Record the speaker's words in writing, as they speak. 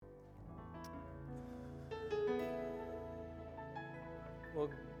Well,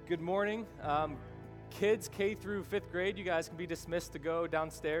 good morning. Kids K through 5th grade, you guys can be dismissed to go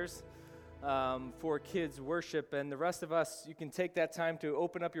downstairs for kids worship. And the rest of us, you can take that time to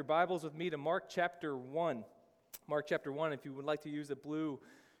open up your Bibles with me to Mark chapter 1. Mark chapter 1, if you would like to use a blue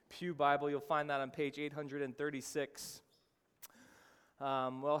pew Bible, you'll find that on page 836.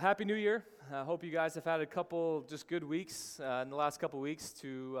 Well, Happy New Year. I hope you guys have had a couple just good weeks in the last couple weeks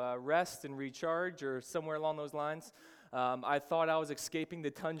to rest and recharge or somewhere along those lines. I thought I was escaping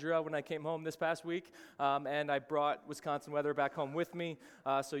the tundra when I came home this past week, and I brought Wisconsin weather back home with me,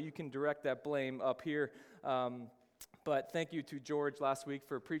 so you can direct that blame up here. But thank you to George last week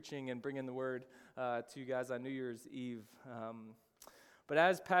for preaching and bringing the word to you guys on New Year's Eve. But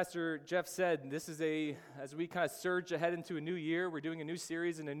as Pastor Jeff said, this is as we kind of surge ahead into a new year, we're doing a new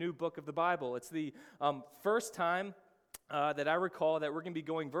series in a new book of the Bible. It's the first time that I recall that we're going to be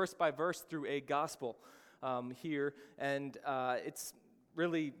going verse by verse through a gospel here, and it's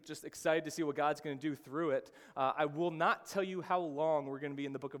really just excited to see what God's going to do through it. I will not tell you how long we're going to be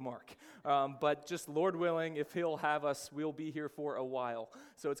in the book of Mark, but just Lord willing, if He'll have us, we'll be here for a while.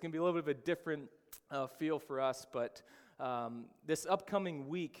 So it's going to be a little bit of a different feel for us, but this upcoming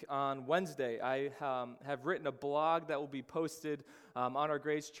week on Wednesday, I have written a blog that will be posted on our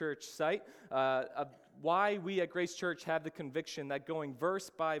Grace Church site of why we at Grace Church have the conviction that going verse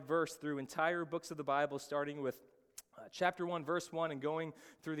by verse through entire books of the Bible, starting with chapter 1, verse 1, and going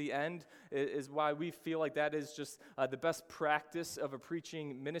through the end is why we feel like that is just the best practice of a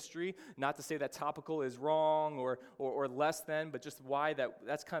preaching ministry. Not to say that topical is wrong or less than, but just why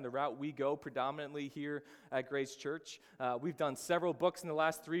that's kind of the route we go predominantly here at Grace Church. We've done several books in the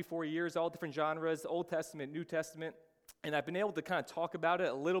last 3-4 years, all different genres, Old Testament, New Testament, and I've been able to kind of talk about it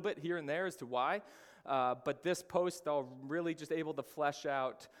a little bit here and there as to why. But this post, I'll really just able to flesh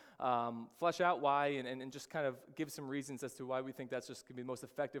out why and just kind of give some reasons as to why we think that's just going to be most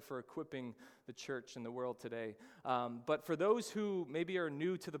effective for equipping the church and the world today. But for those who maybe are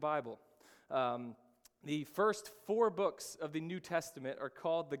new to the Bible, the first 4 books of the New Testament are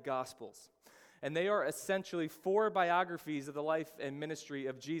called the Gospels. And they are essentially 4 biographies of the life and ministry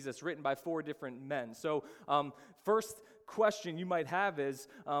of Jesus written by 4 different men. So first question you might have is,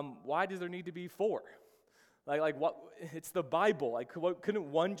 why does there need to be 4? Like what? It's the Bible. Like,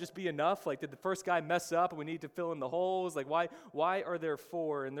 couldn't one just be enough? Like, did the first guy mess up and we need to fill in the holes? Like, why are there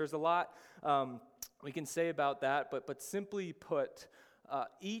 4? And there's a lot we can say about that, but simply put,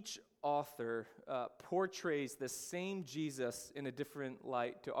 each author portrays the same Jesus in a different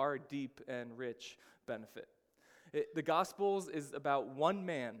light to our deep and rich benefit. The Gospels is about one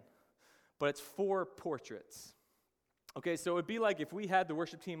man, but it's 4 portraits. Okay, so it would be like if we had the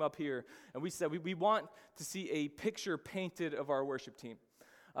worship team up here and we said we want to see a picture painted of our worship team,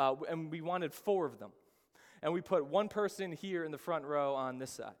 and we wanted 4 of them. And we put one person here in the front row on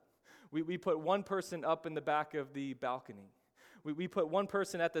this side. We put one person up in the back of the balcony. We put one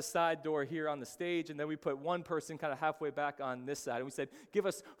person at the side door here on the stage, and then we put one person kind of halfway back on this side. And we said, give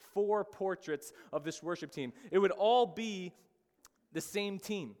us 4 portraits of this worship team. It would all be the same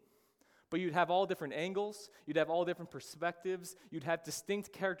team, but you'd have all different angles, you'd have all different perspectives, you'd have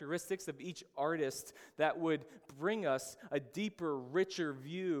distinct characteristics of each artist that would bring us a deeper, richer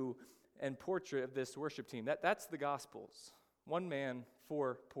view and portrait of this worship team. That's the Gospels. One man,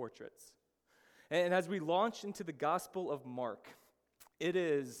 4 portraits. And as we launch into the Gospel of Mark, it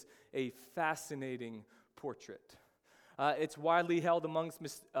is a fascinating portrait. It's widely held amongst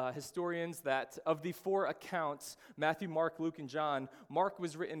historians that of the 4 accounts, Matthew, Mark, Luke, and John, Mark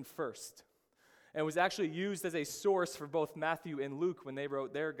was written first and was actually used as a source for both Matthew and Luke when they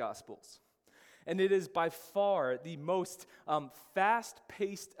wrote their Gospels. And it is by far the most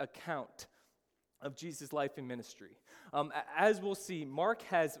fast-paced account of Jesus' life and ministry. As we'll see, Mark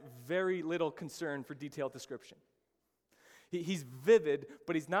has very little concern for detailed description. He's vivid,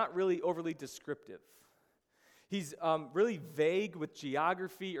 but he's not really overly descriptive. He's really vague with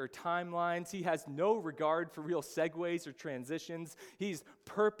geography or timelines. He has no regard for real segues or transitions. He's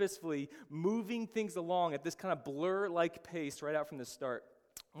purposefully moving things along at this kind of blur-like pace right out from the start.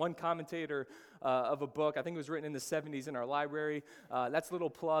 One commentator of a book, I think it was written in the 70s in our library, that's a little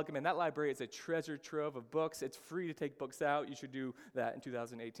plug. I mean, that library is a treasure trove of books. It's free to take books out. You should do that in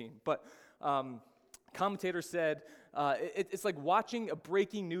 2018. But commentator said, it's like watching a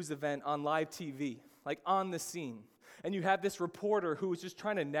breaking news event on live TV, like on the scene. And you have this reporter who is just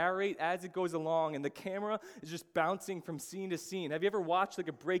trying to narrate as it goes along, and the camera is just bouncing from scene to scene. Have you ever watched like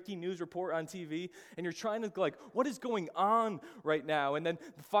a breaking news report on TV, and you're trying to go like, what is going on right now? And then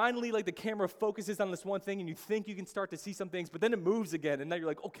finally, like the camera focuses on this one thing, and you think you can start to see some things, but then it moves again, and now you're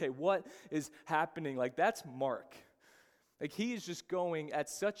like, okay, what is happening? Like that's Mark. Like, he is just going at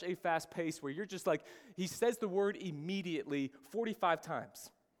such a fast pace where you're just like, he says the word immediately 45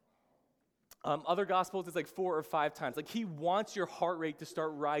 times. Other Gospels, it's like 4 or 5 times. Like, he wants your heart rate to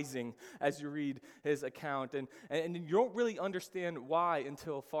start rising as you read his account. And you don't really understand why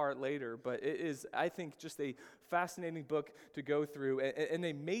until far later. But it is, I think, just a fascinating book to go through. And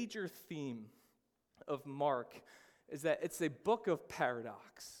a major theme of Mark is that it's a book of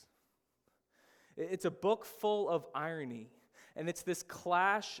paradox. It's a book full of irony. And it's this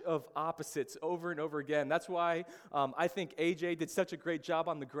clash of opposites over and over again. That's why I think AJ did such a great job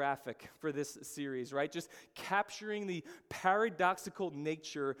on the graphic for this series, right? Just capturing the paradoxical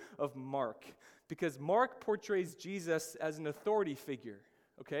nature of Mark. Because Mark portrays Jesus as an authority figure,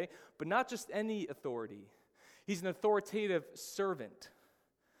 okay? But not just any authority. He's an authoritative servant.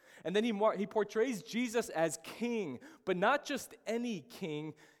 And then he portrays Jesus as king, but not just any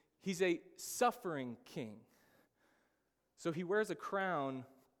king. He's a suffering king. So he wears a crown,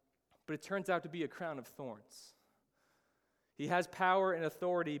 but it turns out to be a crown of thorns. He has power and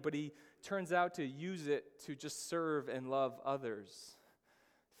authority, but he turns out to use it to just serve and love others.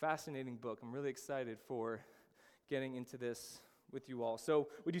 Fascinating book. I'm really excited for getting into this with you all. So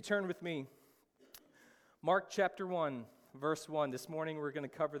would you turn with me? Mark chapter 1, verse 1. This morning we're going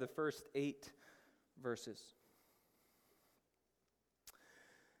to cover the first 8 verses.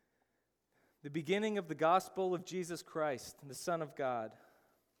 The beginning of the gospel of Jesus Christ, the Son of God.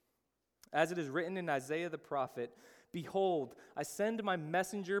 As it is written in Isaiah the prophet, "Behold, I send my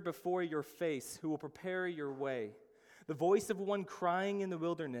messenger before your face, who will prepare your way. The voice of one crying in the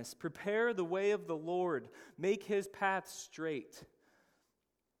wilderness, prepare the way of the Lord, make his path straight."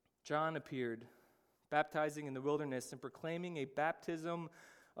 John appeared, baptizing in the wilderness and proclaiming a baptism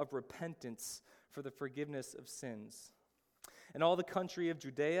of repentance for the forgiveness of sins. And all the country of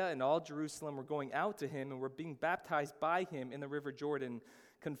Judea and all Jerusalem were going out to him and were being baptized by him in the river Jordan,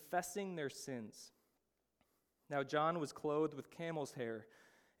 confessing their sins. Now John was clothed with camel's hair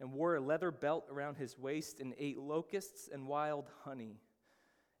and wore a leather belt around his waist and ate locusts and wild honey.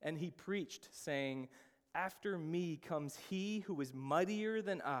 And he preached, saying, "After me comes he who is mightier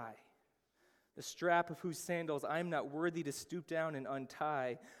than I, the strap of whose sandals I am not worthy to stoop down and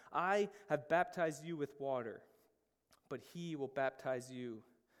untie. I have baptized you with water, but he will baptize you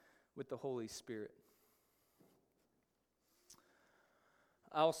with the Holy Spirit."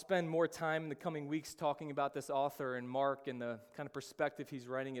 I'll spend more time in the coming weeks talking about this author and Mark and the kind of perspective he's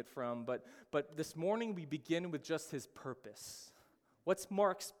writing it from, but this morning we begin with just his purpose. What's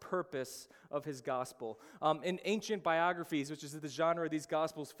Mark's purpose of his gospel? In ancient biographies, which is the genre these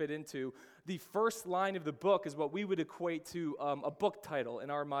gospels fit into, the first line of the book is what we would equate to a book title in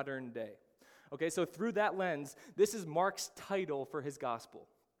our modern day. Okay, so through that lens, this is Mark's title for his gospel.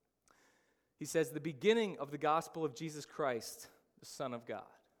 He says, "The beginning of the gospel of Jesus Christ, the Son of God."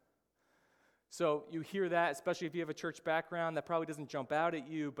 So you hear that, especially if you have a church background, that probably doesn't jump out at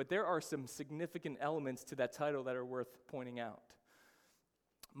you, but there are some significant elements to that title that are worth pointing out.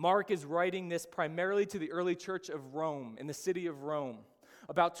 Mark is writing this primarily to the early church of Rome, in the city of Rome,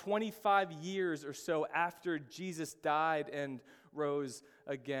 about 25 years or so after Jesus died and rose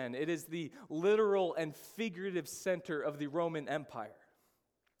again. It is the literal and figurative center of the Roman Empire.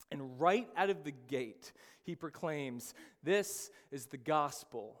 And right out of the gate, he proclaims, this is the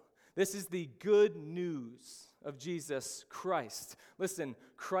gospel. This is the good news of Jesus Christ. Listen,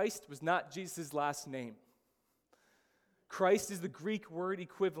 Christ was not Jesus' last name. Christ is the Greek word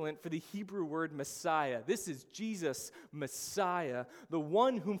equivalent for the Hebrew word Messiah. This is Jesus, Messiah, the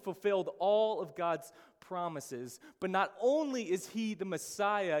one whom fulfilled all of God's promises. But not only is he the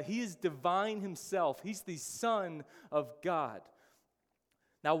Messiah, he is divine himself. He's the Son of God.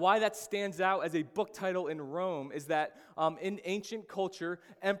 Now, why that stands out as a book title in Rome is that in ancient culture,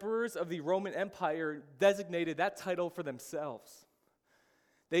 emperors of the Roman Empire designated that title for themselves.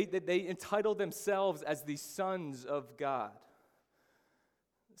 They entitled themselves as the sons of God.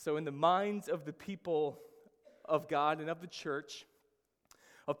 So in the minds of the people of God and of the church,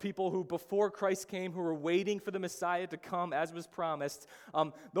 of people who before Christ came, who were waiting for the Messiah to come as was promised,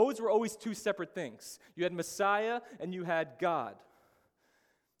 those were always two separate things. You had Messiah and you had God.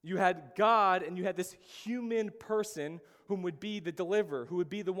 You had God and you had this human person whom would be the deliverer, who would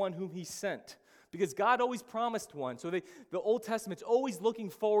be the one whom he sent. Because God always promised one. So the Old Testament's always looking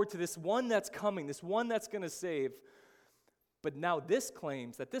forward to this one that's coming, this one that's going to save. But now this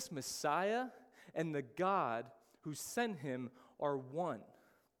claims that this Messiah and the God who sent him are one.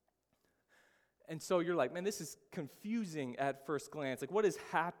 And so you're like, man, this is confusing at first glance. Like, what is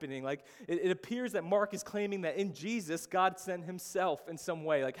happening? Like, it appears that Mark is claiming that in Jesus, God sent himself in some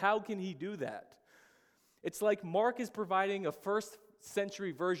way. Like, how can he do that? It's like Mark is providing a first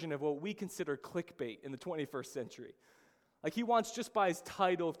century version of what we consider clickbait in the 21st century. Like he wants just by his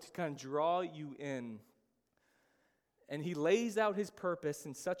title to kind of draw you in. And he lays out his purpose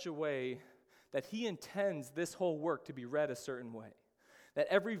in such a way that he intends this whole work to be read a certain way. That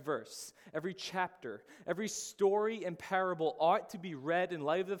every verse, every chapter, every story and parable ought to be read in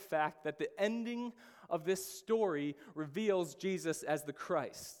light of the fact that the ending of this story reveals Jesus as the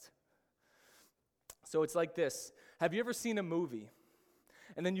Christ. So it's like this. Have you ever seen a movie?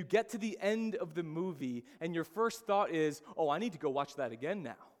 And then you get to the end of the movie, and your first thought is, oh, I need to go watch that again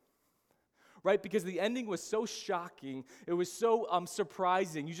now. Right? Because the ending was so shocking, it was so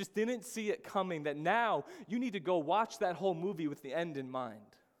surprising, you just didn't see it coming, that now you need to go watch that whole movie with the end in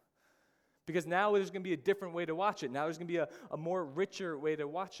mind. Because now there's going to be a different way to watch it. Now there's going to be a more richer way to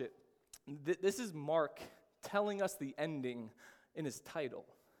watch it. This is Mark telling us the ending in his title.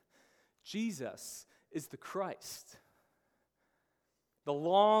 Jesus is the Christ, the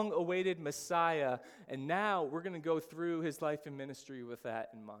long-awaited Messiah, and now we're going to go through his life and ministry with that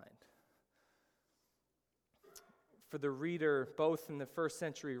in mind. For the reader, both in the first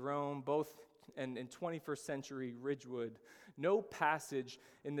century Rome, and in 21st century Ridgewood, no passage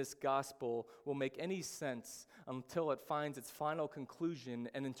in this gospel will make any sense until it finds its final conclusion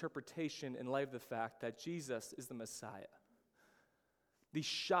and interpretation in light of the fact that Jesus is the Messiah. The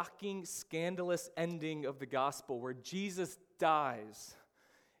shocking, scandalous ending of the gospel where Jesus dies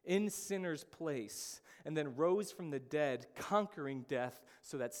in sinners' place and then rose from the dead, conquering death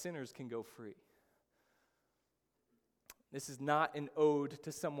so that sinners can go free. This is not an ode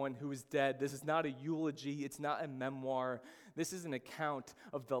to someone who is dead. This is not a eulogy. It's not a memoir. This is an account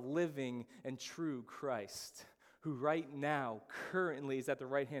of the living and true Christ, who right now, currently, is at the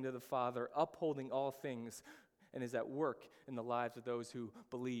right hand of the Father, upholding all things, and is at work in the lives of those who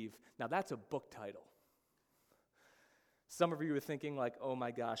believe. Now, that's a book title. Some of you are thinking like, oh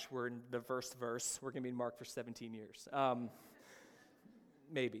my gosh, we're in the verse. We're going to be in Mark for 17 years.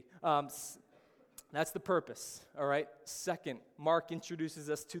 Maybe. That's the purpose, all right? Second, Mark introduces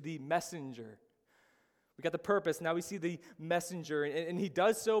us to the messenger. We got the purpose, now we see the messenger, and he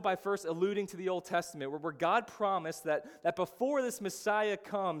does so by first alluding to the Old Testament, where God promised that before this Messiah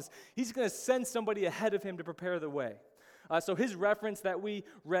comes, he's going to send somebody ahead of him to prepare the way. So his reference that we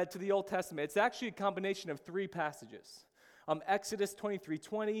read to the Old Testament, it's actually a combination of three passages. Exodus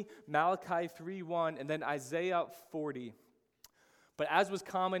 23:20, Malachi 3:1, and then Isaiah 40. But as was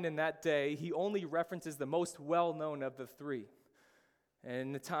common in that day, he only references the most well-known of the three. And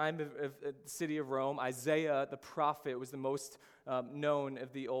in the time of the city of Rome, Isaiah, the prophet, was the most known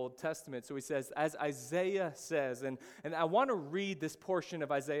of the Old Testament. So he says, as Isaiah says, and I want to read this portion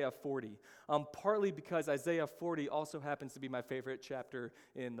of Isaiah 40, partly because Isaiah 40 also happens to be my favorite chapter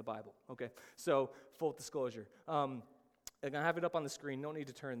in the Bible. Okay, so full disclosure. I'm going to have it up on the screen. No need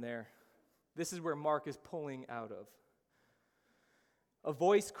to turn there. This is where Mark is pulling out of. A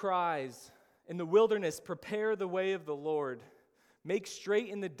voice cries, in the wilderness, prepare the way of the Lord. Make straight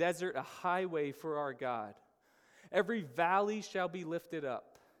in the desert a highway for our God. Every valley shall be lifted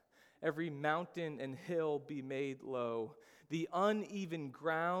up, every mountain and hill be made low. The uneven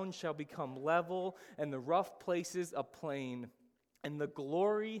ground shall become level, and the rough places a plain. And the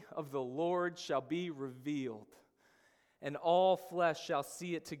glory of the Lord shall be revealed, and all flesh shall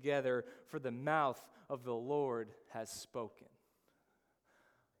see it together, for the mouth of the Lord has spoken.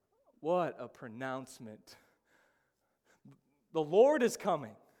 What a pronouncement. The Lord is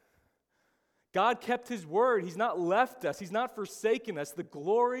coming. God kept his word. He's not left us. He's not forsaken us. The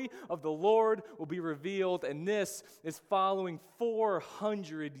glory of the Lord will be revealed, and this is following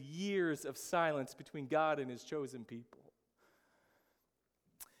 400 years of silence between God and his chosen people.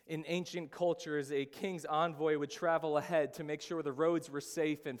 In ancient cultures, a king's envoy would travel ahead to make sure the roads were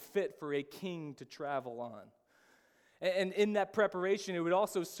safe and fit for a king to travel on. And in that preparation, it would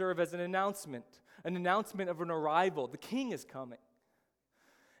also serve as an announcement of an arrival. The king is coming.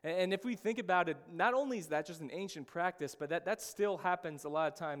 And if we think about it, not only is that just an ancient practice, but that still happens a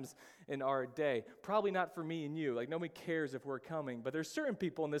lot of times in our day. Probably not for me and you. Like, nobody cares if we're coming. But there's certain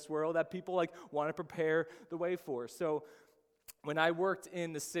people in this world that people want to prepare the way for. So when I worked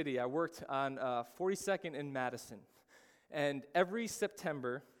in the city, I worked on 42nd and Madison. And every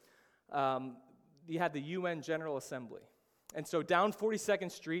September, you had the UN General Assembly. And so down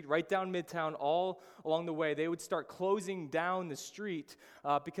 42nd Street, right down Midtown, all along the way, they would start closing down the street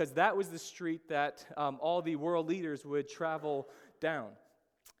because that was the street that all the world leaders would travel down.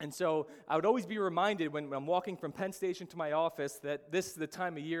 And so I would always be reminded when I'm walking from Penn Station to my office that this is the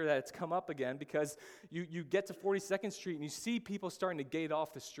time of year that it's come up again, because you get to 42nd Street and you see people starting to gate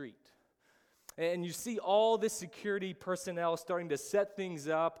off the street. And you see all this security personnel starting to set things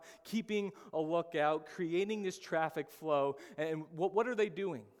up, keeping a lookout, creating this traffic flow. And what are they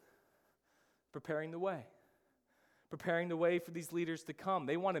doing? Preparing the way. Preparing the way for these leaders to come.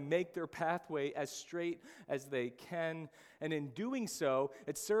 They want to make their pathway as straight as they can. And in doing so,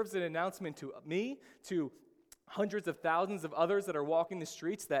 it serves an announcement to me, to hundreds of thousands of others that are walking the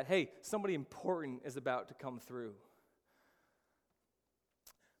streets that, hey, somebody important is about to come through.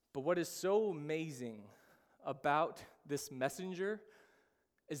 But what is so amazing about this messenger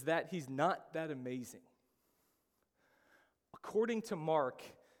is that he's not that amazing. According to Mark,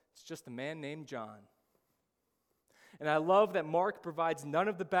 it's just a man named John. And I love that Mark provides none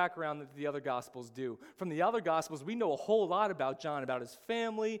of the background that the other Gospels do. From the other Gospels, we know a whole lot about John, about his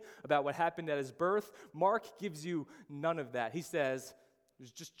family, about what happened at his birth. Mark gives you none of that. He says, it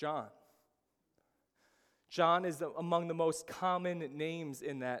was just John. John is among the most common names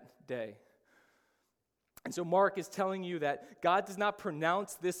in that day. And so Mark is telling you that God does not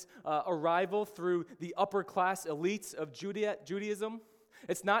pronounce this arrival through the upper class elites of Judaism.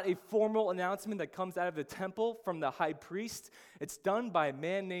 It's not a formal announcement that comes out of the temple from the high priest. It's done by a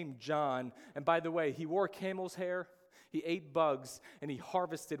man named John. And by the way, he wore camel's hair, he ate bugs, and he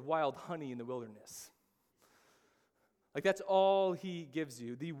harvested wild honey in the wilderness. Like, that's all he gives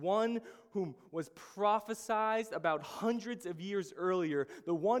you. The one whom was prophesied about hundreds of years earlier,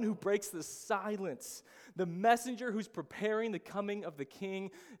 the one who breaks the silence, the messenger who's preparing the coming of the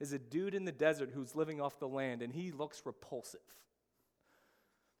king, is a dude in the desert who's living off the land, and he looks repulsive.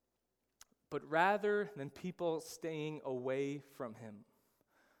 But rather than people staying away from him,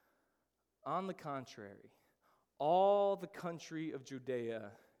 on the contrary, all the country of Judea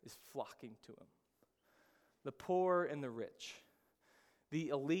is flocking to him. The poor and the rich, the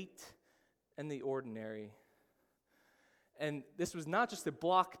elite and the ordinary. And this was not just a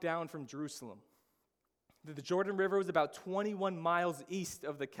block down from Jerusalem. The Jordan River was about 21 miles east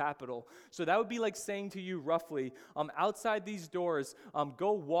of the capital. So that would be like saying to you roughly, outside these doors,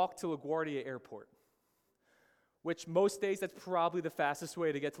 go walk to LaGuardia Airport. Which most days, that's probably the fastest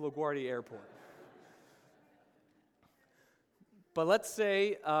way to get to LaGuardia Airport. But let's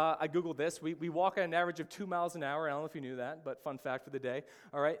say, I Googled this, we walk at an average of 2 miles an hour. I don't know if you knew that, but fun fact for the day.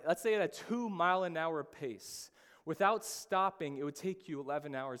 All right, let's say at a 2 mile an hour pace. Without stopping, it would take you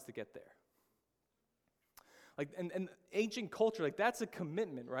 11 hours to get there. Like, and ancient culture, like, that's a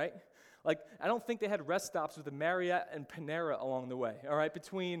commitment, right? Like, I don't think they had rest stops with the Marriott and Panera along the way, all right,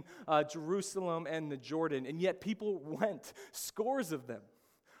 between Jerusalem and the Jordan. And yet people went, scores of them,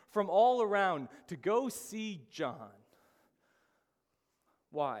 from all around to go see John.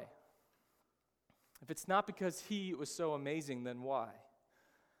 Why? If it's not because he was so amazing, then why?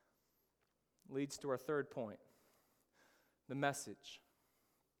 Leads to our third point, the message.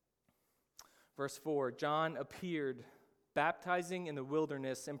 Verse 4, John appeared, baptizing in the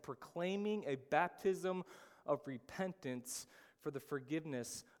wilderness and proclaiming a baptism of repentance for the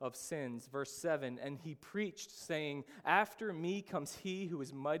forgiveness of sins. Verse 7, and he preached, saying, after me comes he who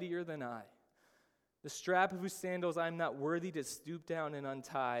is mightier than I, the strap of whose sandals I am not worthy to stoop down and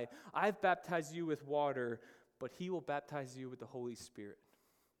untie. I've baptized you with water, but he will baptize you with the Holy Spirit.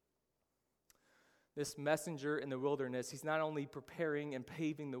 This messenger in the wilderness, he's not only preparing and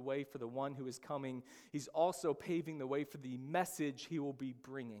paving the way for the one who is coming, he's also paving the way for the message he will be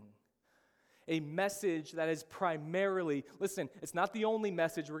bringing. A message that is primarily, listen, it's not the only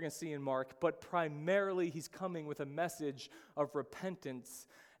message we're going to see in Mark, but primarily he's coming with a message of repentance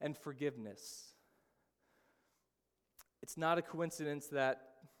and forgiveness. It's not a coincidence that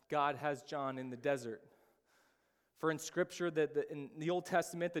God has John in the desert. For in Scripture, in the Old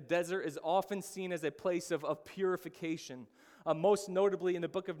Testament, the desert is often seen as a place of purification. Most notably in the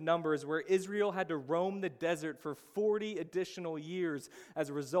book of Numbers, where Israel had to roam the desert for 40 additional years as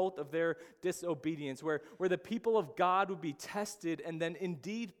a result of their disobedience, where the people of God would be tested and then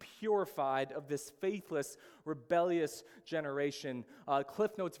indeed purified of this faithless, rebellious generation.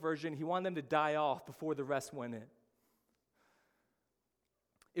 Cliff Notes version, he wanted them to die off before the rest went in.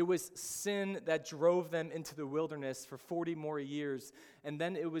 It was sin that drove them into the wilderness for 40 more years, and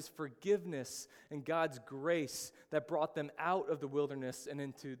then it was forgiveness and God's grace that brought them out of the wilderness and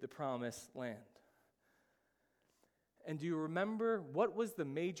into the promised land. And do you remember what was the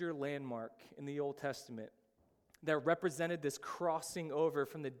major landmark in the Old Testament that represented this crossing over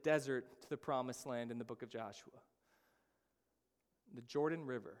from the desert to the promised land in the book of Joshua? The Jordan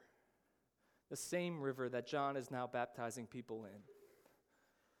River, the same river that John is now baptizing people in.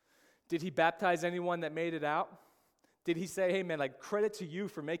 Did he baptize anyone that made it out? Did he say, hey man, like, credit to you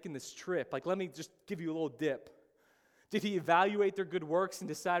for making this trip. Like, let me just give you a little dip. Did he evaluate their good works and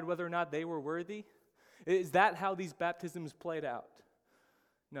decide whether or not they were worthy? Is that how these baptisms played out?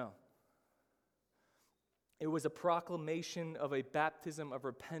 No. It was a proclamation of a baptism of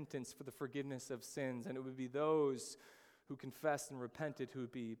repentance for the forgiveness of sins, and it would be those who confessed and repented who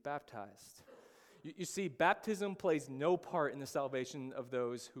would be baptized. You see, baptism plays no part in the salvation of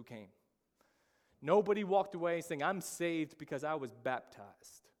those who came. Nobody walked away saying, I'm saved because I was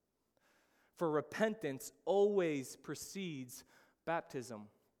baptized. For repentance always precedes baptism.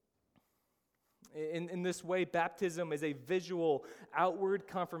 In this way, baptism is a visual, outward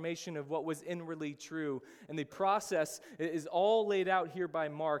confirmation of what was inwardly true. And the process is all laid out here by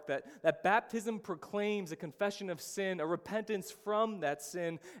Mark, that baptism proclaims a confession of sin, a repentance from that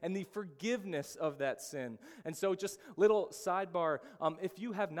sin, and the forgiveness of that sin. And so just little sidebar, if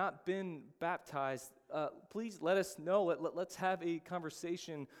you have not been baptized, please let us know. Let's have a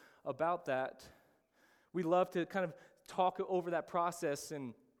conversation about that. We love to kind of talk over that process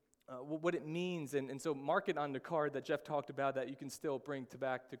and what it means, and so mark it on the card that Jeff talked about that you can still bring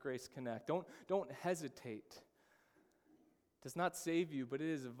back to Grace Connect. Don't hesitate. It does not save you, but it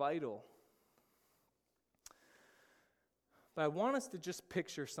is vital. But I want us to just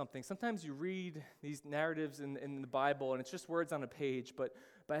picture something. Sometimes you read these narratives in the Bible, and it's just words on a page, but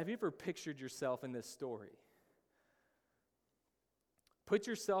have you ever pictured yourself in this story? Put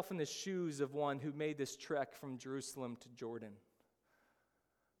yourself in the shoes of one who made this trek from Jerusalem to Jordan.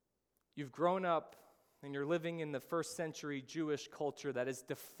 You've grown up and you're living in the first century Jewish culture that is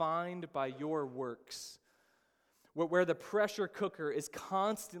defined by your works, where the pressure cooker is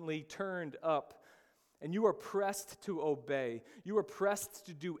constantly turned up and you are pressed to obey. You are pressed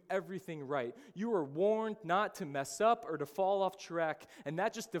to do everything right. You are warned not to mess up or to fall off track, and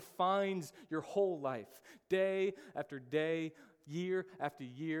that just defines your whole life. Day after day, year after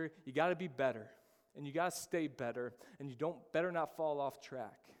year, you got to be better and you got to stay better and you better not fall off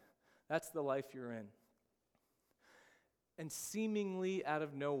track. That's the life you're in. And seemingly out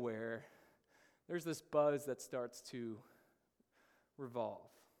of nowhere, there's this buzz that starts to revolve.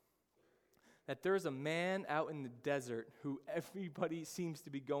 That there's a man out in the desert who everybody seems to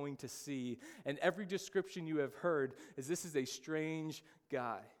be going to see, and every description you have heard is this is a strange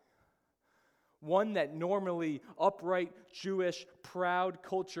guy. One that normally upright, Jewish, proud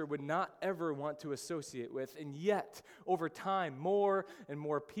culture would not ever want to associate with. And yet, over time, more and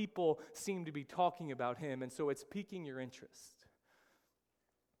more people seem to be talking about him, and so it's piquing your interest.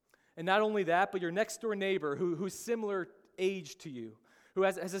 And not only that, but your next door neighbor who's similar age to you, who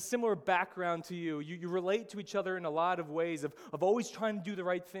has a similar background to you. You relate to each other in a lot of ways of always trying to do the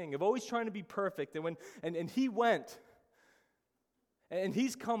right thing, of always trying to be perfect. And he went. And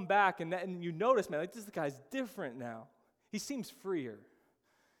he's come back, and you notice, man, like this guy's different now. He seems freer.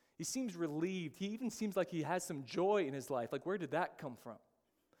 He seems relieved. He even seems like he has some joy in his life. Like, where did that come from?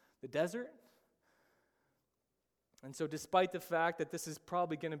 The desert? And so despite the fact that this is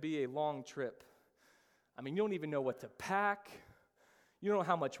probably going to be a long trip, I mean, you don't even know what to pack. You don't know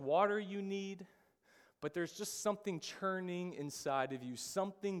how much water you need. But there's just something churning inside of you,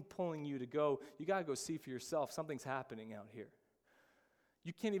 something pulling you to go. You got to go see for yourself. Something's happening out here.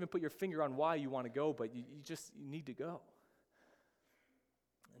 You can't even put your finger on why you want to go, but you need to go.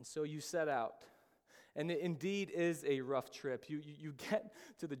 And so you set out. And it indeed is a rough trip. You get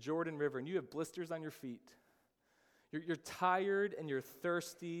to the Jordan River, and you have blisters on your feet. You're tired, and you're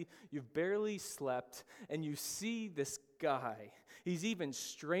thirsty. You've barely slept, and you see this guy. He's even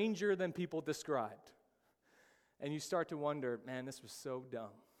stranger than people described. And you start to wonder, man, this was so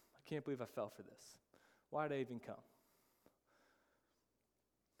dumb. I can't believe I fell for this. Why did I even come?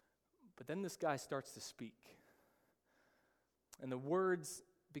 But then this guy starts to speak. And the words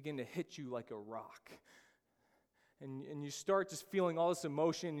begin to hit you like a rock. And you start just feeling all this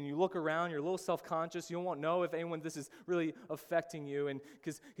emotion, and you look around, you're a little self-conscious. You don't know if this is really affecting you. And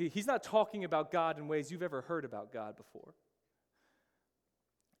because he's not talking about God in ways you've ever heard about God before.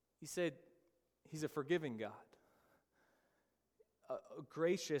 He said he's a forgiving God. A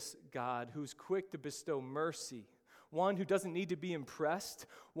gracious God who's quick to bestow mercy. One who doesn't need to be impressed,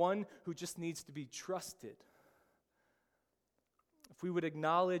 one who just needs to be trusted. If we would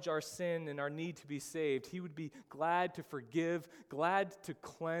acknowledge our sin and our need to be saved, he would be glad to forgive, glad to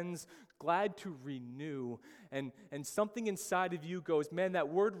cleanse, glad to renew. And something inside of you goes, man, that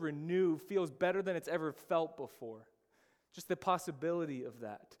word renew feels better than it's ever felt before. Just the possibility of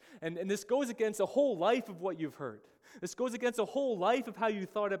that. And this goes against a whole life of what you've heard. This goes against a whole life of how you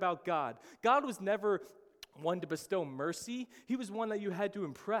thought about God. God was never one to bestow mercy. He was one that you had to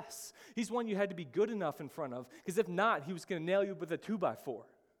impress. He's one you had to be good enough in front of, because if not, he was going to nail you with a 2x4.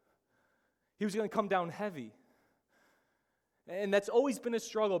 He was going to come down heavy. And that's always been a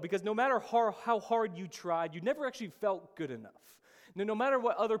struggle because no matter how hard you tried, you never actually felt good enough. No matter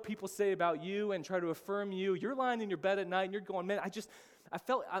what other people say about you and try to affirm you, you're lying in your bed at night and you're going, man, I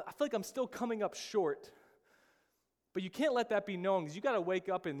feel like I'm still coming up short. But you can't let that be known because you got to wake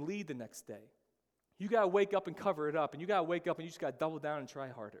up and lead the next day. You got to wake up and cover it up, and you got to wake up and you just got to double down and try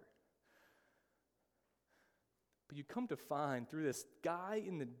harder. But you come to find through this guy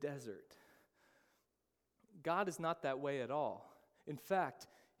in the desert, God is not that way at all. In fact,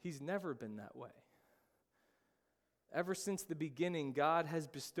 he's never been that way. Ever since the beginning, God has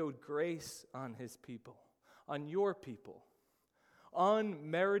bestowed grace on his people, on your people.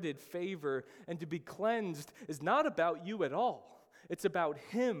 Unmerited favor, and to be cleansed is not about you at all. It's about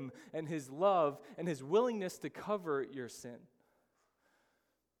him and his love and his willingness to cover your sin.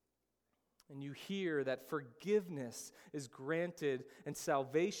 And you hear that forgiveness is granted and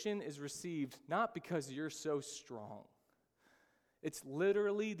salvation is received not because you're so strong. It's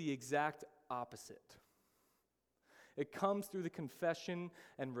literally the exact opposite. It comes through the confession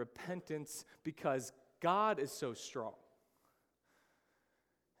and repentance because God is so strong.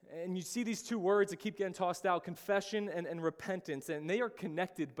 And you see these two words that keep getting tossed out, confession and repentance, and they are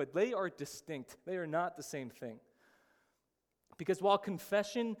connected, but they are distinct. They are not the same thing. Because while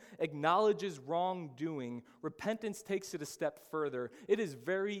confession acknowledges wrongdoing, repentance takes it a step further. It is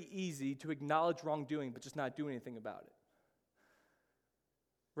very easy to acknowledge wrongdoing, but just not do anything about it.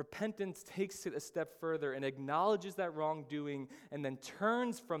 Repentance takes it a step further and acknowledges that wrongdoing and then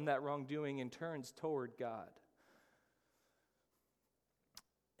turns from that wrongdoing and turns toward God.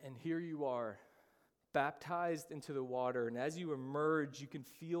 And here you are, baptized into the water, and as you emerge, you can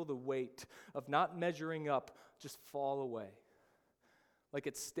feel the weight of not measuring up just fall away, like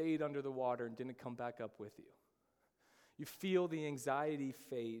it stayed under the water and didn't come back up with you. You feel the anxiety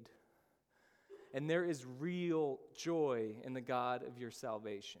fade, and there is real joy in the God of your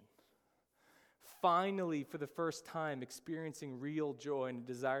salvation. Finally, for the first time, experiencing real joy and a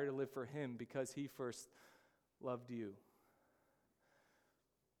desire to live for him because he first loved you.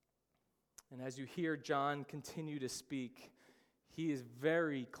 And as you hear John continue to speak, he is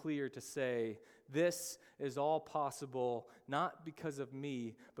very clear to say, this is all possible not because of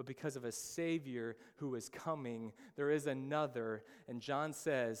me, but because of a Savior who is coming. There is another, and John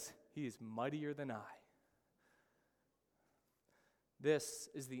says, he is mightier than I. This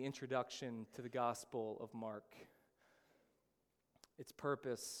is the introduction to the Gospel of Mark. Its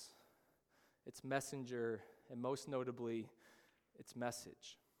purpose, its messenger, and most notably, its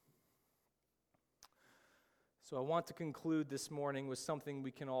message. So I want to conclude this morning with something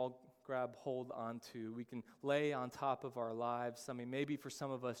we can all grab hold onto. We can lay on top of our lives. I mean, maybe for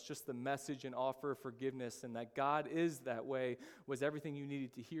some of us, just the message and offer of forgiveness and that God is that way was everything you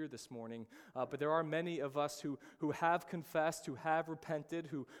needed to hear this morning. But there are many of us who have confessed, who have repented,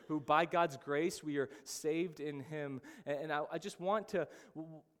 who by God's grace, we are saved in him. And I just want to,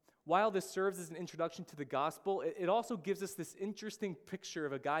 while this serves as an introduction to the gospel, it also gives us this interesting picture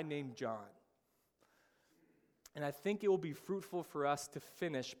of a guy named John. And I think it will be fruitful for us to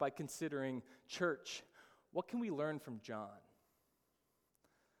finish by considering, church, what can we learn from John?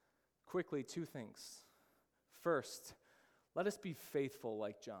 Quickly, two things. First, let us be faithful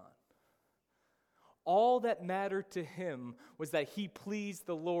like John. All that mattered to him was that he pleased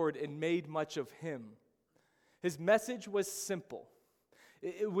the Lord and made much of him. His message was simple.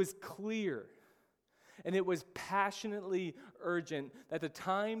 It was clear. And it was passionately urgent that the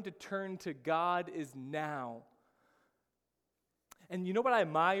time to turn to God is now. And you know what I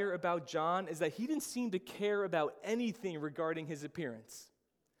admire about John is that he didn't seem to care about anything regarding his appearance.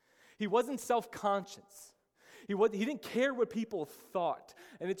 He wasn't self-conscious. He didn't care what people thought.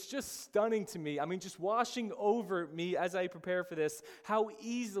 And it's just stunning to me. I mean, just washing over me as I prepare for this, how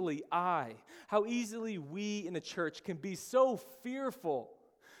easily we in the church can be so fearful,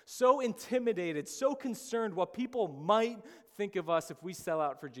 so intimidated, so concerned what people might think of us if we sell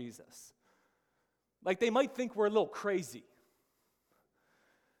out for Jesus. Like they might think we're a little crazy.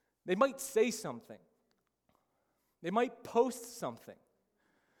 They might say something. They might post something.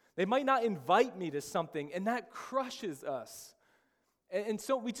 They might not invite me to something, and that crushes us. And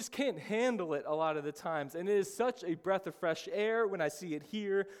so we just can't handle it a lot of the times. And it is such a breath of fresh air when I see it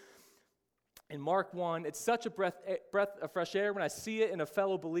here in Mark 1. It's such a breath of fresh air when I see it in a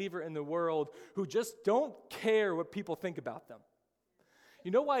fellow believer in the world who just don't care what people think about them. You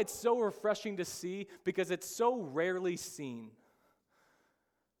know why it's so refreshing to see? Because it's so rarely seen.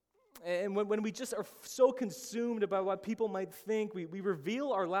 And when we just are so consumed about what people might think, we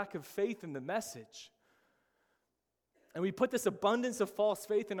reveal our lack of faith in the message. And we put this abundance of false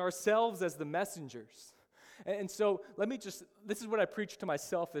faith in ourselves as the messengers. And so this is what I preached to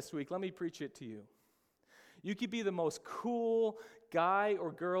myself this week. Let me preach it to you. You could be the most cool guy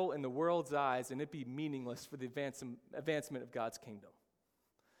or girl in the world's eyes, and it'd be meaningless for the advancement of God's kingdom.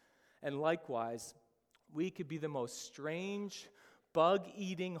 And likewise, we could be the most strange,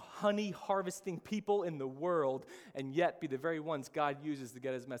 bug-eating, honey-harvesting people in the world, and yet be the very ones God uses to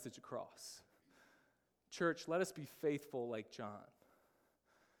get his message across. Church, let us be faithful like John.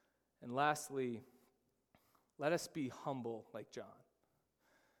 And lastly, let us be humble like John.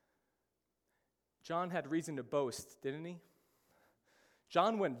 John had reason to boast, didn't he?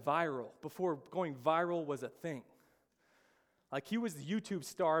 John went viral before going viral was a thing. Like he was the YouTube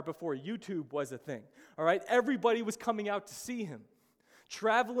star before YouTube was a thing. All right? Everybody was coming out to see him,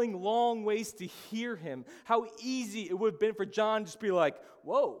 traveling long ways to hear him. How easy it would have been for John to just be like,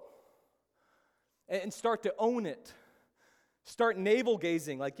 whoa, and start to own it. Start navel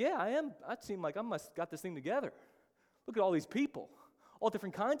gazing, like, yeah, I am. I seem like I must got this thing together. Look at all these people, all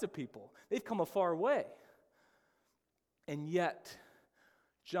different kinds of people. They've come a far way. And yet,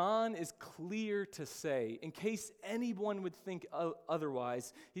 John is clear to say, in case anyone would think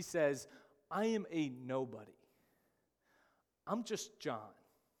otherwise, he says, I am a nobody. I'm just John.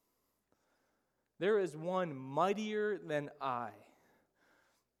 There is one mightier than I.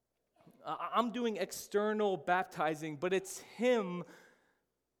 I'm doing external baptizing, but it's him.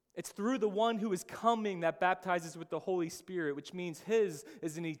 It's through the one who is coming that baptizes with the Holy Spirit, which means his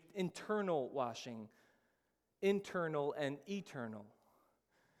is an internal washing, internal and eternal.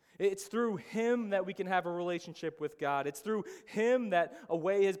 It's through him that we can have a relationship with God. It's through him that a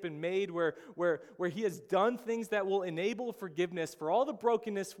way has been made where he has done things that will enable forgiveness for all the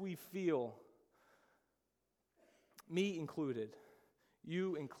brokenness we feel. Me included.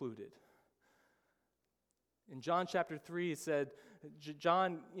 You included. In John chapter 3, it said,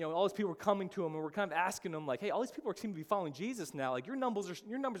 John, all these people were coming to him and were kind of asking him, like, hey, all these people seem to be following Jesus now. Like, your numbers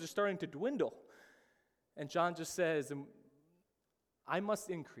are starting to dwindle. And John just says, I must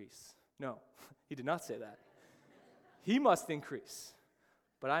increase. No, he did not say that. He must increase,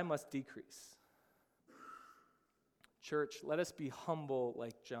 but I must decrease. Church, let us be humble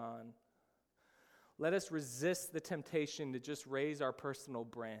like John. Let us resist the temptation to just raise our personal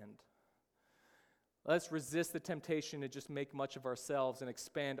brand. Let us resist the temptation to just make much of ourselves and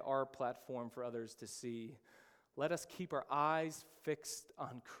expand our platform for others to see. Let us keep our eyes fixed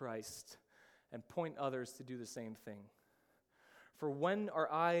on Christ and point others to do the same thing. For when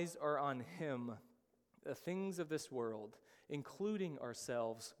our eyes are on him, the things of this world, including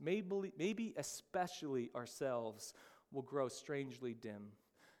ourselves, maybe especially ourselves, will grow strangely dim.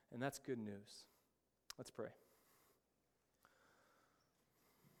 And that's good news. Let's pray.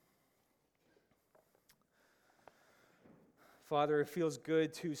 Father, it feels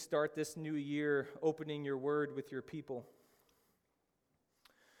good to start this new year opening your word with your people.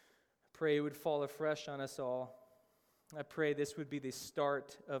 I pray it would fall afresh on us all. I pray this would be the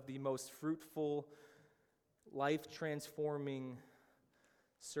start of the most fruitful, life-transforming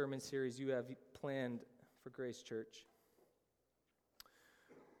sermon series you have planned for Grace Church.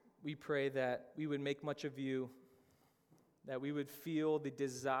 We pray that we would make much of you, that we would feel the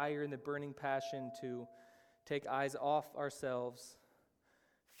desire and the burning passion to take eyes off ourselves,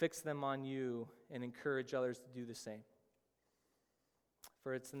 fix them on you, and encourage others to do the same.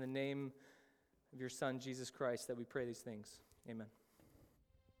 For it's in the name of your Son, Jesus Christ, that we pray these things. Amen.